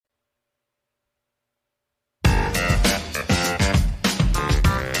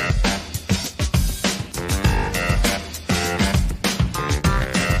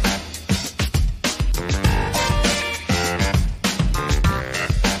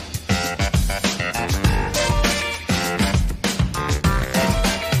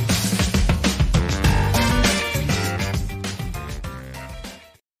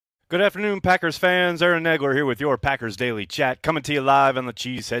Good afternoon, Packers fans. Aaron Nagler here with your Packers Daily Chat, coming to you live on the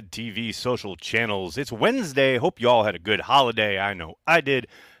Cheesehead TV social channels. It's Wednesday. Hope you all had a good holiday. I know I did.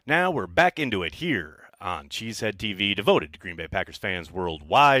 Now we're back into it here on Cheesehead TV, devoted to Green Bay Packers fans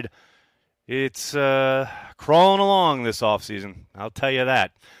worldwide. It's crawling along this offseason, I'll tell you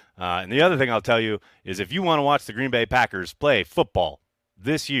that. And the other thing I'll tell you is if you want to watch the Green Bay Packers play football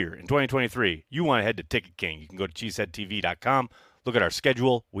this year in 2023, you want to head to Ticket King. You can go to cheeseheadtv.com. Look at our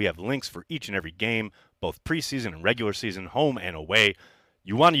schedule. We have links for each and every game, both preseason and regular season, home and away.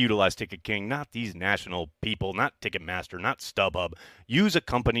 You want to utilize Ticket King, not these national people, not Ticketmaster, not StubHub. Use a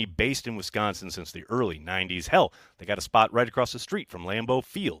company based in Wisconsin since the early 90s. Hell, they got a spot right across the street from Lambeau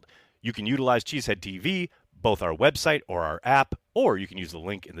Field. You can utilize Cheesehead TV, both our website or our app, or you can use the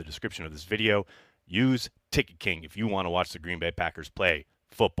link in the description of this video. Use Ticket King if you want to watch the Green Bay Packers play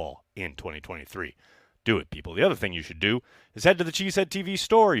football in 2023. Do it, people. The other thing you should do is head to the Cheesehead TV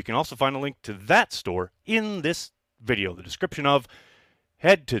store. You can also find a link to that store in this video, the description of.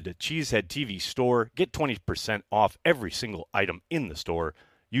 Head to the Cheesehead TV store. Get 20% off every single item in the store.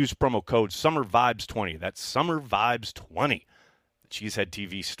 Use promo code SummerVibes20. That's SummerVibes20. The Cheesehead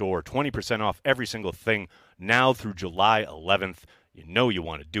TV store, 20% off every single thing now through July 11th. You know you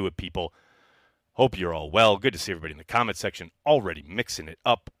want to do it, people. Hope you're all well. Good to see everybody in the comment section already mixing it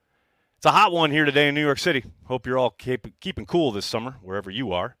up. It's a hot one here today in New York City. Hope you're all keeping cool this summer, wherever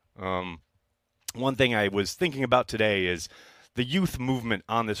you are. One thing I was thinking about today is the youth movement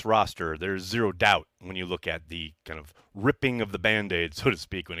on this roster. There's zero doubt when you look at the kind of ripping of the Band-Aid, so to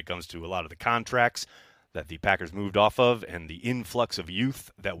speak, when it comes to a lot of the contracts that the Packers moved off of and the influx of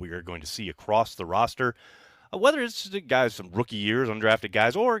youth that we are going to see across the roster. Whether it's the guys from rookie years, undrafted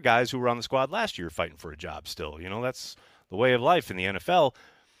guys, or guys who were on the squad last year fighting for a job still. You know, that's the way of life in the NFL.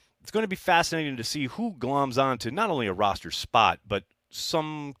 It's going to be fascinating to see who gloms onto not only a roster spot, but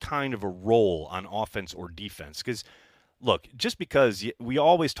some kind of a role on offense or defense. Because, look, just because we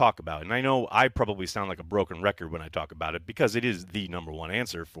always talk about it, and I know I probably sound like a broken record when I talk about it, because it is the number one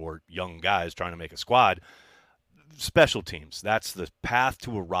answer for young guys trying to make a squad, special teams. That's the path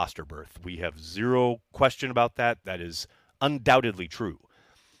to a roster berth. We have zero question about that. That is undoubtedly true.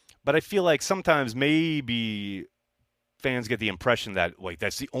 But I feel like sometimes maybe fans get the impression that like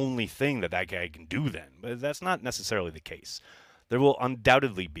that's the only thing that guy can do then. But that's not necessarily the case. There will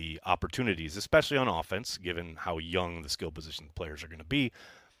undoubtedly be opportunities, especially on offense, given how young the skill position players are going to be,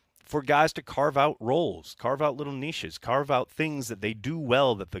 for guys to carve out roles, carve out little niches, carve out things that they do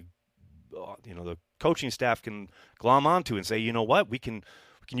well that the coaching staff can glom onto and say, you know what, we can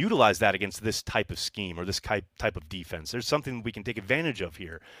utilize that against this type of scheme or this type of defense. There's something we can take advantage of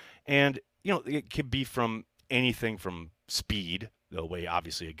here. And, it could be from anything from speed, the way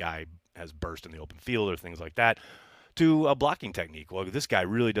obviously a guy has burst in the open field or things like that, to a blocking technique. Well, this guy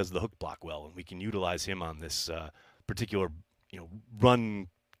really does the hook block well, and we can utilize him on this particular run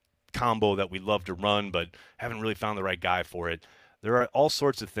combo that we love to run, but haven't really found the right guy for it. There are all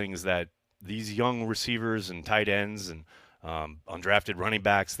sorts of things that these young receivers and tight ends and undrafted running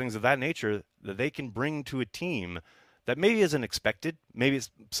backs, things of that nature, that they can bring to a team that maybe isn't expected. Maybe it's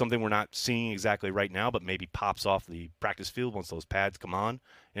something we're not seeing exactly right now, but maybe pops off the practice field once those pads come on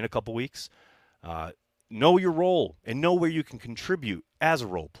in a couple weeks. Know your role and know where you can contribute as a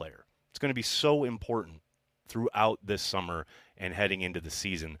role player. It's going to be so important throughout this summer and heading into the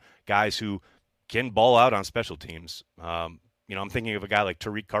season. Guys who can ball out on special teams. I'm thinking of a guy like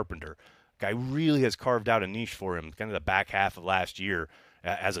Tariq Carpenter. Guy really has carved out a niche for him, kind of the back half of last year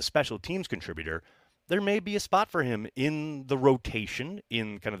as a special teams contributor. There may be a spot for him in the rotation,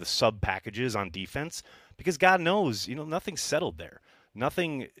 in kind of the sub packages on defense, because God knows, nothing's settled there.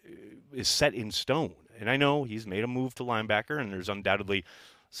 Nothing is set in stone. And I know he's made a move to linebacker, and there's undoubtedly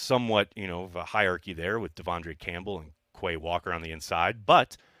somewhat, of a hierarchy there with Devondre Campbell and Quay Walker on the inside.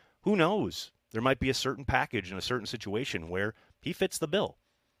 But who knows? There might be a certain package in a certain situation where he fits the bill.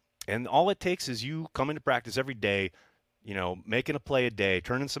 And all it takes is you coming to practice every day, making a play a day,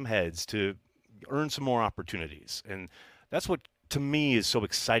 turning some heads to earn some more opportunities. And that's what, to me, is so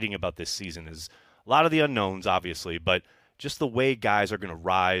exciting about this season is a lot of the unknowns, obviously, but just the way guys are going to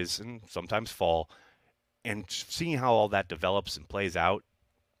rise and sometimes fall and seeing how all that develops and plays out.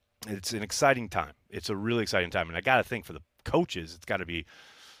 It's an exciting time. It's a really exciting time. And I got to think for the coaches, it's got to be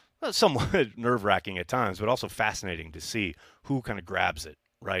somewhat nerve-wracking at times, but also fascinating to see who kind of grabs it,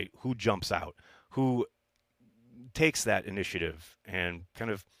 right? Who jumps out, who takes that initiative and kind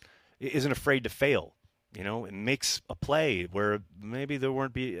of isn't afraid to fail, and makes a play where maybe they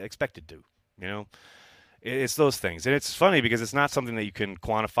weren't be expected to, It's those things. And it's funny because it's not something that you can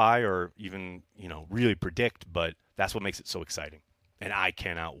quantify or even, really predict, but that's what makes it so exciting. And I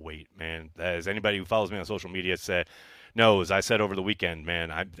cannot wait, man. As anybody who follows me on social media knows, I said over the weekend,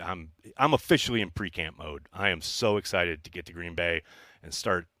 man, I'm officially in pre-camp mode. I am so excited to get to Green Bay and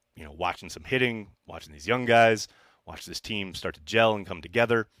start, watching some hitting, watching these young guys, watch this team start to gel and come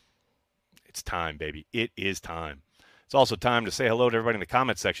together. It's time, baby. It is time. It's also time to say hello to everybody in the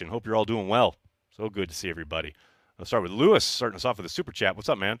comments section. Hope you're all doing well. So good to see everybody. I'll start with Lewis, starting us off with a super chat. What's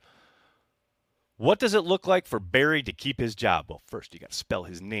up, man? What does it look like for Barry to keep his job? Well, first, you got to spell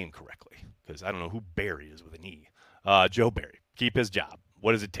his name correctly, because I don't know who Barry is with an E. Joe Barry, keep his job.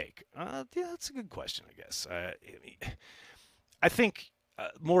 What does it take? Yeah, that's a good question, I guess. I think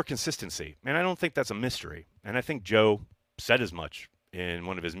more consistency, and I don't think that's a mystery. And I think Joe said as much in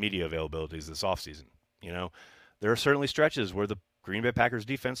one of his media availabilities this offseason. There are certainly stretches where the Green Bay Packers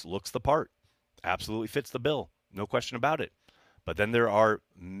defense looks the part, absolutely fits the bill, no question about it. But then there are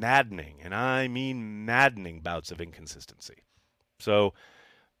maddening, and I mean maddening, bouts of inconsistency. So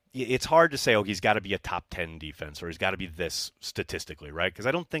it's hard to say, he's got to be a top 10 defense or he's got to be this statistically, right? Because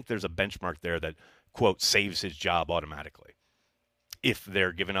I don't think there's a benchmark there that, quote, saves his job automatically. If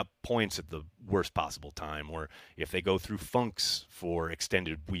they're giving up points at the worst possible time or if they go through funks for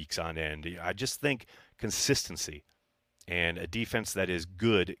extended weeks on end. I just think consistency and a defense that is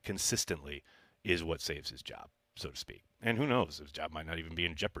good consistently is what saves his job, so to speak. And who knows, his job might not even be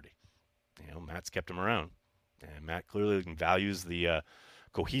in jeopardy. Matt's kept him around. And Matt clearly values the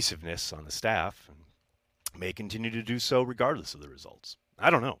cohesiveness on the staff and may continue to do so regardless of the results.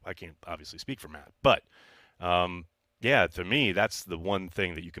 I don't know. I can't obviously speak for Matt. But, yeah, to me, that's the one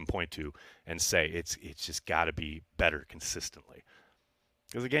thing that you can point to and say it's just got to be better consistently.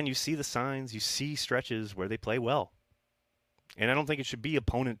 Because, again, you see the signs. You see stretches where they play well. And I don't think it should be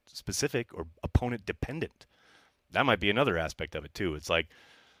opponent-specific or opponent-dependent. That might be another aspect of it, too. It's like,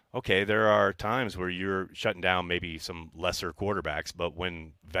 okay, there are times where you're shutting down maybe some lesser quarterbacks, but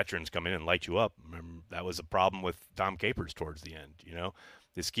when veterans come in and light you up, remember, that was a problem with Tom Capers towards the end.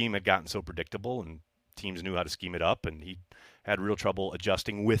 The scheme had gotten so predictable and teams knew how to scheme it up, and he had real trouble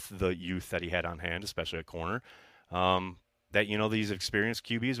adjusting with the youth that he had on hand, especially at corner, that, these experienced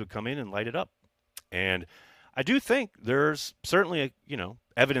QBs would come in and light it up. And I do think there's certainly,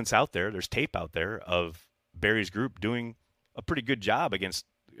 evidence out there, there's tape out there of Barry's group doing a pretty good job against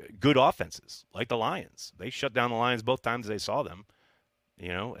good offenses like the Lions. They shut down the Lions both times they saw them,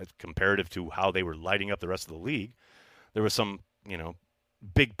 comparative to how they were lighting up the rest of the league. There was some,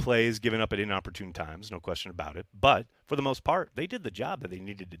 big plays given up at inopportune times, no question about it. But for the most part, they did the job that they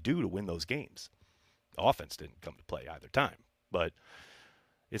needed to do to win those games. The offense didn't come to play either time, but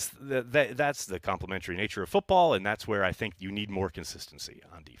that's the complementary nature of football, and that's where I think you need more consistency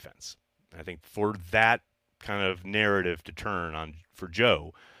on defense. I think for that kind of narrative to turn on for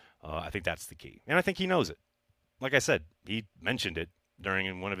Joe, I think that's the key. And I think he knows it. Like I said, he mentioned it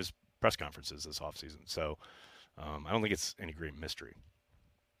during one of his press conferences this offseason. So I don't think it's any great mystery.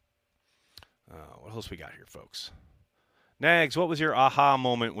 What else we got here, folks? Nags, what was your aha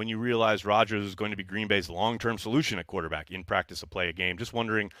moment when you realized Rodgers was going to be Green Bay's long-term solution at quarterback in practice to play a game? Just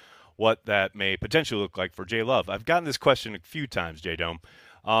wondering what that may potentially look like for Jay Love. I've gotten this question a few times, J Dome.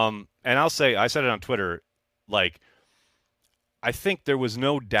 And I'll say, I said it on Twitter, I think there was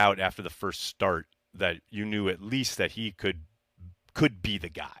no doubt after the first start that you knew at least that he could be the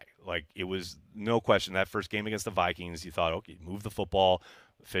guy. It was no question that first game against the Vikings, you thought, okay, move the football,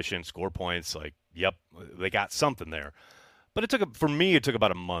 efficient, score points. Yep, they got something there. But it took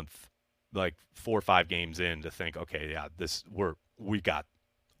about a month, 4 or 5 games in to think, okay, yeah, we got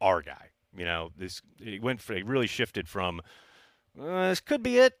our guy. It really shifted from this could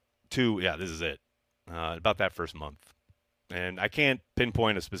be it to, yeah, this is it. About that first month. And I can't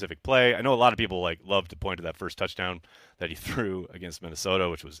pinpoint a specific play. I know a lot of people love to point to that first touchdown that he threw against Minnesota,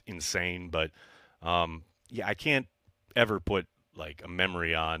 which was insane. But yeah, I can't ever put a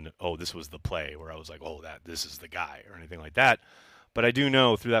memory on, this was the play where I was like, this is the guy or anything like that. But I do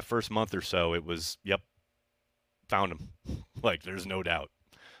know through that first month or so, it was, yep, found him. There's no doubt.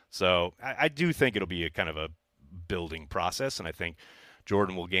 So I do think it'll be a kind of a building process. And I think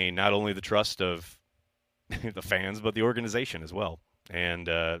Jordan will gain not only the trust of the fans, but the organization as well. And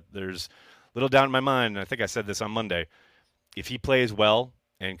there's little doubt in my mind, and I think I said this on Monday, if he plays well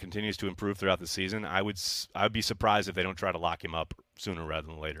and continues to improve throughout the season, I would be surprised if they don't try to lock him up sooner rather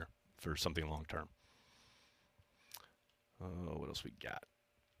than later for something long term. What else we got?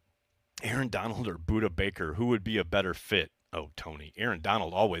 Aaron Donald or Budda Baker, who would be a better fit? Oh, Tony. Aaron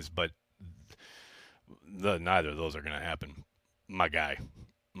Donald always, but neither of those are going to happen. My guy,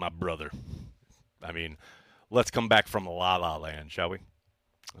 my brother. I mean, let's come back from La La Land, shall we?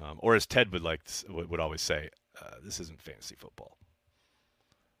 Or as Ted would always say, this isn't fantasy football.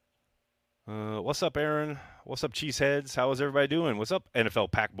 What's up, Aaron? What's up, Cheeseheads? How is everybody doing? What's up,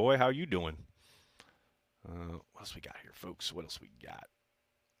 NFL Pack Boy? How you doing? What else we got here, folks? What else we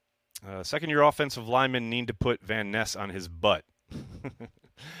got? Second-year offensive linemen need to put Van Ness on his butt.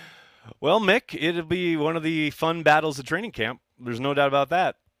 Well, Mick, it'll be one of the fun battles at training camp. There's no doubt about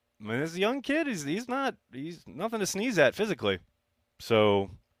that. I mean, this young kid, he's nothing to sneeze at physically. So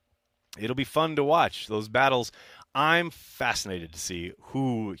it'll be fun to watch those battles. I'm fascinated to see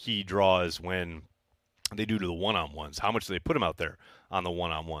who he draws when they do to the one-on-ones. How much do they put him out there on the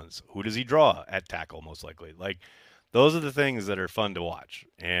one-on-ones? Who does he draw at tackle most likely? Like, those are the things that are fun to watch.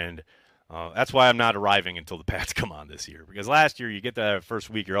 And that's why I'm not arriving until the Pats come on this year. Because last year, you get that first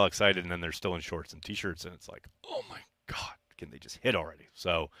week, you're all excited, and then they're still in shorts and T-shirts, and it's like, oh, my God, can they just hit already?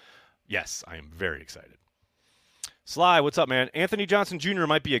 So, yes, I am very excited. Sly, what's up, man? Anthony Johnson Jr.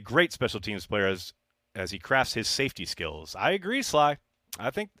 might be a great special teams player as he crafts his safety skills. I agree, Sly.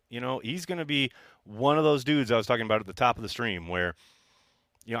 I think, he's going to be one of those dudes I was talking about at the top of the stream where,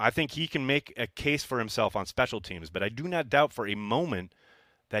 I think he can make a case for himself on special teams, but I do not doubt for a moment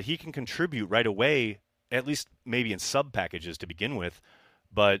that he can contribute right away, at least maybe in sub packages to begin with.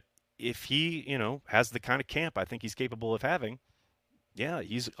 But if he, has the kind of camp I think he's capable of having, yeah,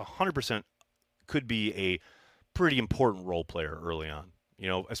 he's 100% could be a pretty important role player early on,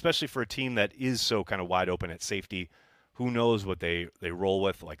 especially for a team that is so kind of wide open at safety. Who knows what they roll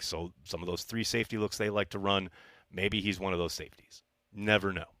with? Like, so some of those 3 safety looks they like to run, maybe he's one of those safeties.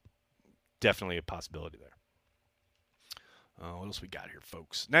 Never know. Definitely a possibility there. What else we got here,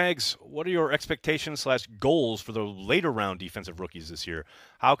 folks? Nags, what are your expectations / goals for the later round defensive rookies this year?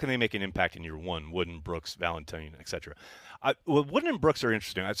 How can they make an impact in year one? Wooden, Brooks, Valentine, etc. Well, Wooden and Brooks are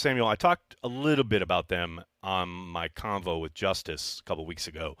interesting. Samuel, I talked a little bit about them on my convo with Justice a couple weeks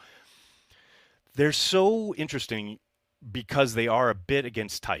ago. They're so interesting because they are a bit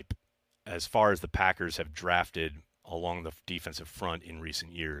against type as far as the Packers have drafted along the defensive front in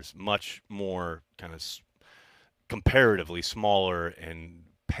recent years. Much more kind of comparatively smaller and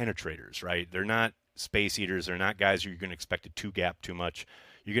penetrators, right? They're not space eaters. They're not guys you're going to expect to two-gap too much.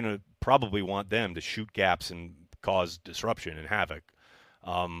 You're going to probably want them to shoot gaps and cause disruption and havoc.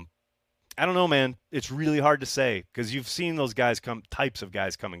 I don't know, man. It's really hard to say because you've seen those types of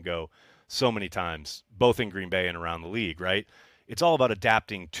guys come and go so many times, both in Green Bay and around the league, right? It's all about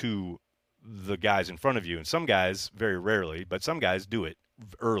adapting to the guys in front of you. And some guys, very rarely, but some guys do it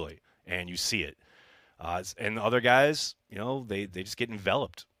early, and you see it. And other guys, they just get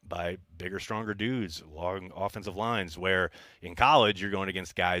enveloped by bigger, stronger dudes, long offensive lines, where in college you're going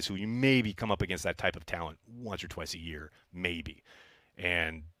against guys who you maybe come up against that type of talent once or twice a year, maybe.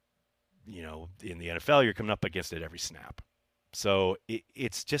 And, in the NFL, you're coming up against it every snap. So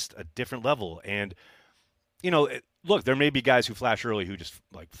it's just a different level. And, look, there may be guys who flash early who just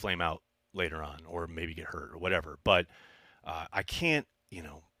like flame out later on or maybe get hurt or whatever. But I can't,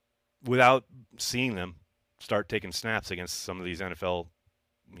 without seeing them start taking snaps against some of these NFL,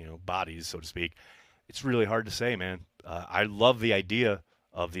 bodies, so to speak, it's really hard to say, man. I love the idea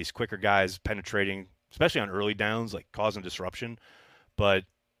of these quicker guys penetrating, especially on early downs, like causing disruption, but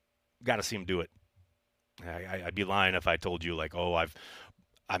got to see them do it. I'd be lying if I told you like, oh,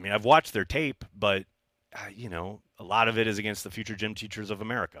 I've watched their tape, but a lot of it is against the future gym teachers of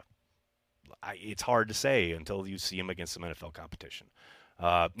America. It's hard to say until you see him against some NFL competition.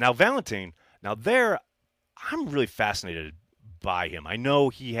 Now, Valentine, I'm really fascinated by him. I know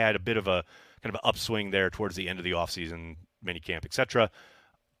he had a bit of a kind of an upswing there towards the end of the offseason, minicamp, etc.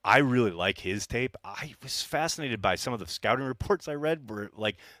 I really like his tape. I was fascinated by some of the scouting reports I read where,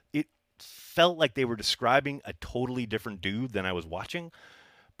 like, it felt like they were describing a totally different dude than I was watching.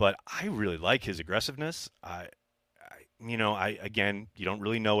 But I really like his aggressiveness. Again, you don't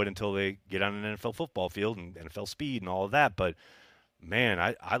really know it until they get on an NFL football field and NFL speed and all of that. But man,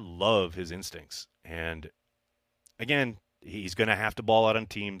 I love his instincts. And again, he's going to have to ball out on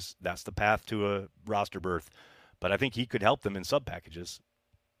teams. That's the path to a roster berth. But I think he could help them in sub packages.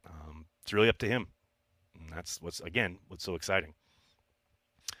 It's really up to him. And that's what's so exciting.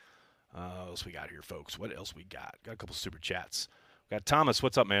 What else we got here, folks? What else we got? Got a couple super chats. We got Thomas.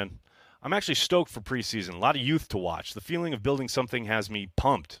 What's up, man? I'm actually stoked for preseason. A lot of youth to watch. The feeling of building something has me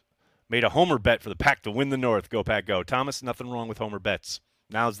pumped. Made a homer bet for the Pack to win the North. Go, Pack, go. Thomas, nothing wrong with homer bets.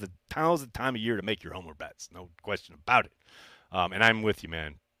 Now's the time of year to make your homer bets. No question about it. And I'm with you,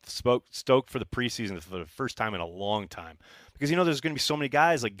 man. Stoked for the preseason for the first time in a long time. Because, there's going to be so many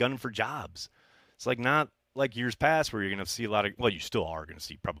guys, like, gunning for jobs. It's, like, not like years past where you're going to see a lot of – well, you still are going to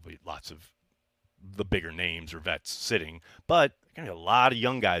see probably lots of the bigger names or vets sitting. But there's going to be a lot of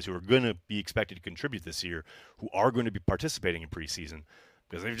young guys who are going to be expected to contribute this year who are going to be participating in preseason.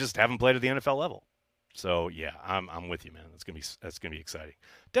 because they just haven't played at the NFL level. So yeah, I'm with you, man. That's gonna be exciting.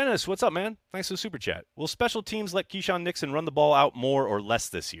 Dennis, what's up, man? Thanks for the super chat. Will special teams let Keyshawn Nixon run the ball out more or less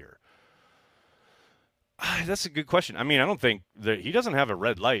this year? That's a good question. I mean, I don't think that he doesn't have a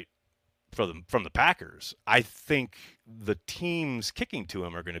red light from the Packers. I think the teams kicking to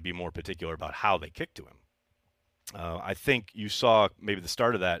him are going to be more particular about how they kick to him. I think you saw maybe the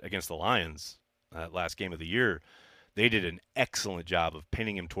start of that against the Lions, last game of the year. They did an excellent job of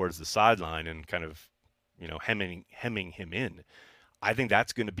pinning him towards the sideline and kind of, hemming him in. I think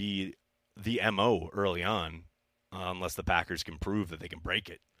that's going to be the MO early on, unless the Packers can prove that they can break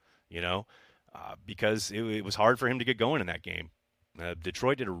it, because it was hard for him to get going in that game.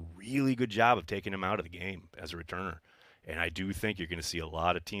 Detroit did a really good job of taking him out of the game as a returner. And I do think you're going to see a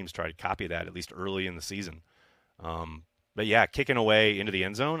lot of teams try to copy that, at least early in the season. But yeah, kicking away into the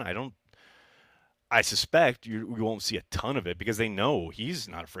end zone, I suspect we won't see a ton of it because they know he's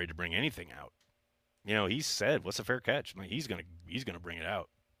not afraid to bring anything out. He said, "What's a fair catch?" I mean, he's gonna bring it out.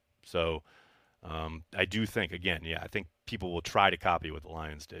 So I do think, again, I think people will try to copy what the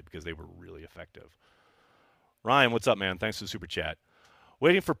Lions did because they were really effective. Ryan, what's up, man? Thanks for the super chat.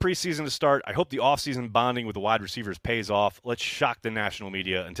 Waiting for preseason to start. I hope the offseason bonding with the wide receivers pays off. Let's shock the national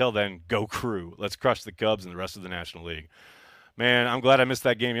media. Until then, go Crew. Let's crush the Cubs and the rest of the National League. Man, I'm glad I missed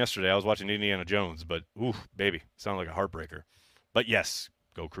that game yesterday. I was watching Indiana Jones, but ooh, baby, sounded like a heartbreaker. But yes,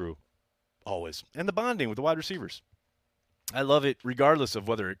 go Crew. Always. And the bonding with the wide receivers. I love it regardless of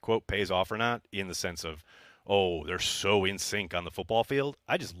whether it, quote, pays off or not, in the sense of, oh, they're so in sync on the football field.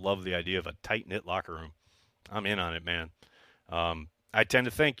 I just love the idea of a tight-knit locker room. I'm in on it, man. I tend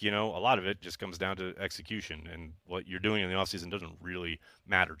to think, a lot of it just comes down to execution, and what you're doing in the offseason doesn't really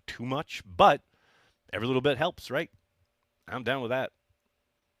matter too much, but every little bit helps, right? I'm down with that.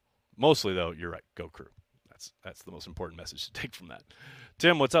 Mostly, though, you're right. Go Crew. That's the most important message to take from that.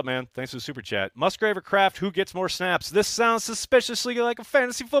 Tim, what's up, man? Thanks for the super chat. Musgrave or Kraft, who gets more snaps? This sounds suspiciously like a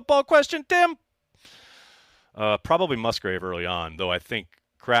fantasy football question, Tim. Probably Musgrave early on, though I think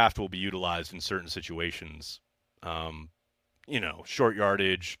Kraft will be utilized in certain situations. Short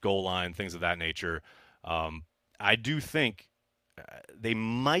yardage, goal line, things of that nature. I do think they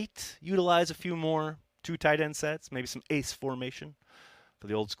might utilize a few more 2 tight end sets, maybe some ace formation for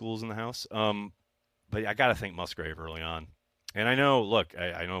the old schools in the house. But I got to think Musgrave early on. And I know, look,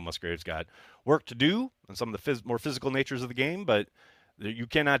 I know Musgrave's got work to do on some of the more physical natures of the game, but you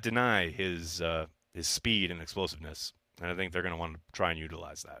cannot deny his speed and explosiveness. And I think they're going to want to try and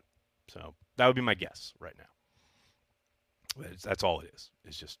utilize that. So that would be my guess right now. That's all it is.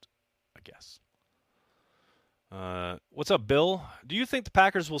 It's just a guess. What's up, Bill? Do you think the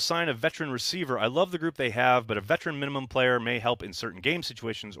Packers will sign a veteran receiver? I love the group they have, but a veteran minimum player may help in certain game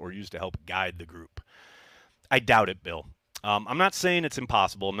situations or used to help guide the group. I doubt it, Bill. I'm not saying it's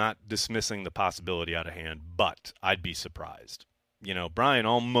impossible. I'm not dismissing the possibility out of hand, but I'd be surprised. Brian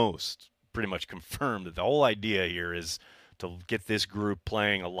almost pretty much confirmed that the whole idea here is to get this group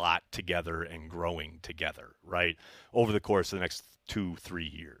playing a lot together and growing together, right, over the course of the next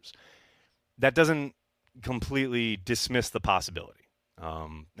 2-3 years. That doesn't completely dismiss the possibility.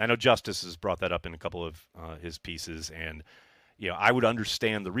 I know Justice has brought that up in a couple of his pieces, and I would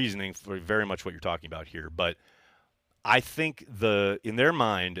understand the reasoning for very much what you're talking about here, but I think in their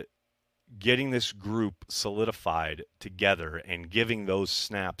mind, getting this group solidified together and giving those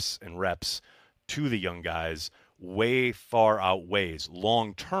snaps and reps to the young guys way far outweighs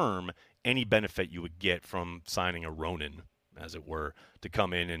long-term any benefit you would get from signing a Ronan, as it were, to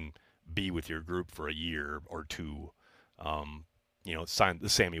come in and be with your group for a year or two. Sign the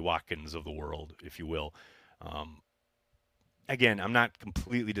Sammy Watkins of the world, if you will. Again, I'm not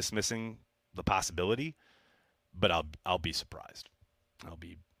completely dismissing the possibility, but I'll be surprised. I'll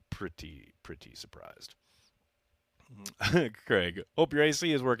be pretty surprised. Craig, hope your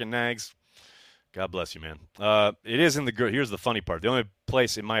AC is working, Nags. God bless you, man. It is in the here's the funny part. The only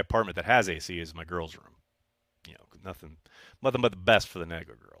place in my apartment that has AC is my girls' room. Nothing but the best for the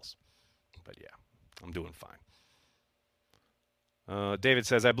Negro girls. But yeah, I'm doing fine. David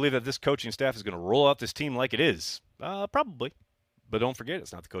says, I believe that this coaching staff is going to roll out this team like it is. Probably. But don't forget,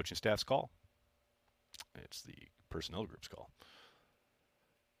 it's not the coaching staff's call. It's the personnel group's call.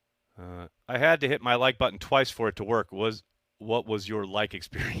 I had to hit my like button twice for it to work. What was your like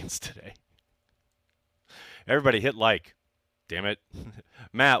experience today? Everybody hit like. Damn it.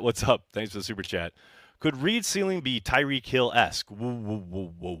 Matt, what's up? Thanks for the super chat. Could Reed's ceiling be Tyreek Hill-esque?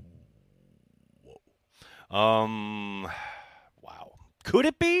 Whoa. Wow. Could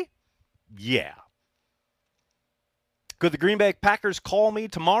it be? Yeah. Could the Green Bay Packers call me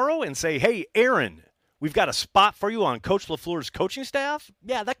tomorrow and say, hey, Aaron, we've got a spot for you on Coach LaFleur's coaching staff?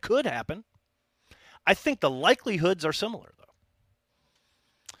 Yeah, that could happen. I think the likelihoods are similar, though.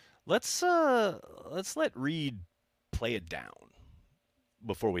 Let's let Reed play it down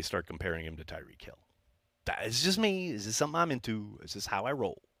before we start comparing him to Tyreek Hill. That is just me. Is this something I'm into? Is this how I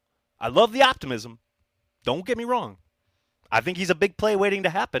roll? I love the optimism. Don't get me wrong. I think he's a big play waiting to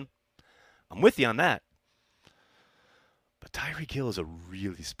happen. I'm with you on that. But Tyreek Hill is a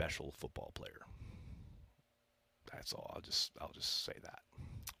really special football player. That's all. I'll just say that.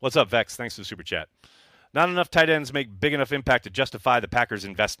 What's up, Vex? Thanks for the super chat. Not enough tight ends make big enough impact to justify the Packers'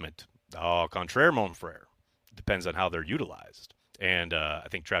 investment. Au contraire, mon frere. Depends on how they're utilized. And I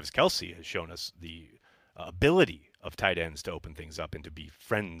think Travis Kelce has shown us the ability of tight ends to open things up and to be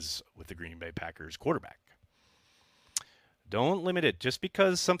friends with the Green Bay Packers quarterback. Don't limit it. Just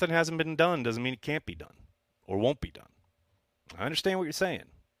because something hasn't been done doesn't mean it can't be done or won't be done. I understand what you're saying.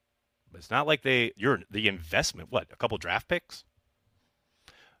 But it's not like the investment, what, a couple draft picks?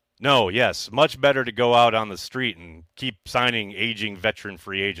 No, yes, much better to go out on the street and keep signing aging veteran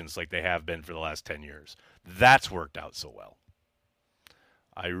free agents like they have been for the last 10 years. That's worked out so well.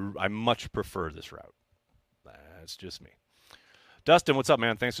 I much prefer this route. That's just me. Dustin, what's up,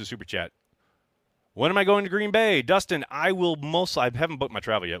 man? Thanks for the super chat. When am I going to Green Bay? Dustin, I haven't booked my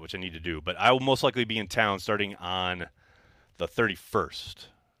travel yet, which I need to do, but I will most likely be in town starting on the 31st.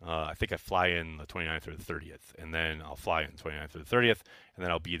 I think I fly in the 29th or the 30th, and then I'll fly in the 29th or the 30th, and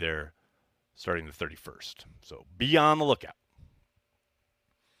then I'll be there starting the 31st. So be on the lookout.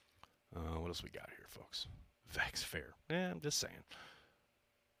 What else we got here, folks? Vex Fair. I'm just saying.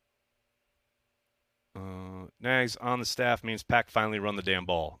 Nags on the staff means Pack finally run the damn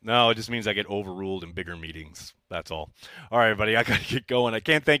ball. No, it just means I get overruled in bigger meetings. That's all. All right, everybody, I got to get going. I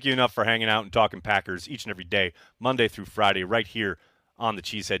can't thank you enough for hanging out and talking Packers each and every day, Monday through Friday, right here on the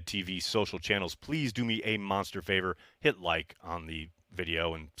Cheesehead TV social channels. Please do me a monster favor. Hit like on the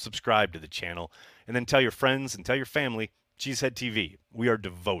video and subscribe to the channel. And then tell your friends and tell your family, Cheesehead TV. We are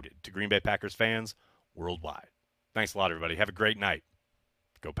devoted to Green Bay Packers fans worldwide. Thanks a lot, everybody. Have a great night.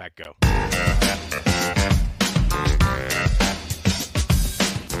 Go Pack, go.